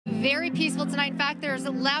very peaceful tonight. In fact, there's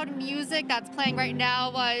loud music that's playing right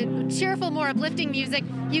now, cheerful, more uplifting music.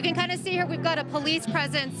 You can kind of see here we've got a police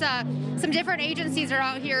presence. Some different agencies are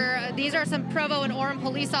out here. These are some Provo and Orem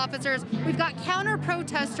police officers. We've got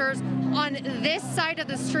counter-protesters on this side of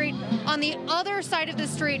the street. On the other side of the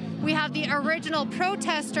street, we have the original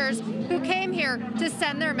protesters who came here to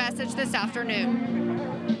send their message this afternoon.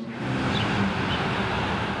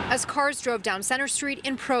 As cars drove down Center Street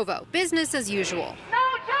in Provo, business as usual. No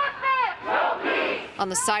justice! No peace! On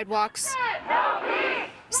the sidewalks, No peace!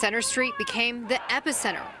 Center Street became the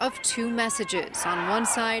epicenter of two messages. On one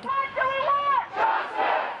side, What do we want?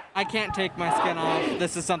 Justice! I can't take my skin off.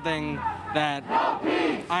 This is something that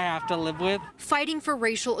I have to live with. fighting for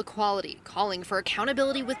racial equality, calling for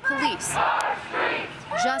accountability with police.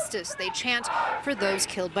 Justice, they chant, for those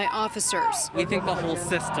killed by officers. We think the whole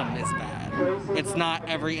system is bad. It's not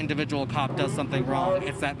every individual cop does something wrong.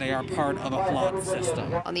 It's that they are part of a flawed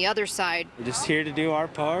system. On the other side, We're just here to do our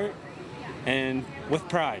part and with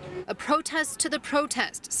pride. a protest to the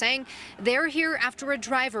protest, saying they're here after a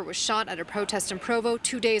driver was shot at a protest in Provo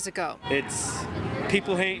 2 days ago. It's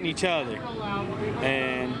people hating each other,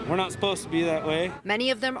 and we're not supposed to be that way. Many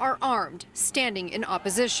of them are armed, standing in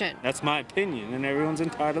opposition. That's my opinion, and everyone's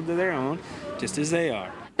entitled to their own, just as they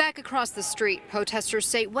are. Back across the street, protesters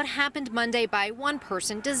say what happened Monday by one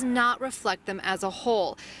person does not reflect them as a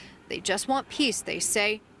whole. They just want peace, they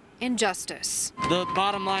say, and justice. The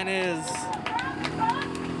bottom line is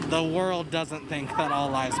the world doesn't think that all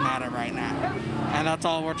lives matter right now. And that's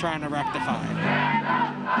all we're trying to rectify.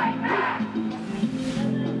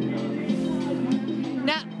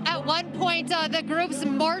 Now, at one point, the groups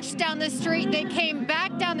marched down the street. They came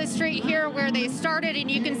back down the street here where they started,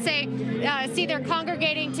 and you can see they're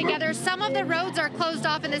congregating together. Some of the roads are closed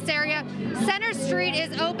off in this area. Center Street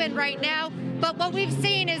is open right now, but what we've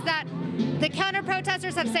seen is that the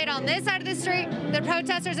counter-protesters have stayed on this side of the street. The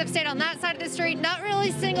protesters have stayed on that side of the street. Not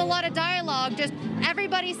really seeing a lot of dialogue, just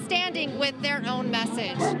everybody standing with their own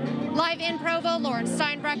message. Live in Provo, Lauren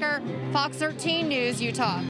Steinbrecher, Fox 13 News, Utah.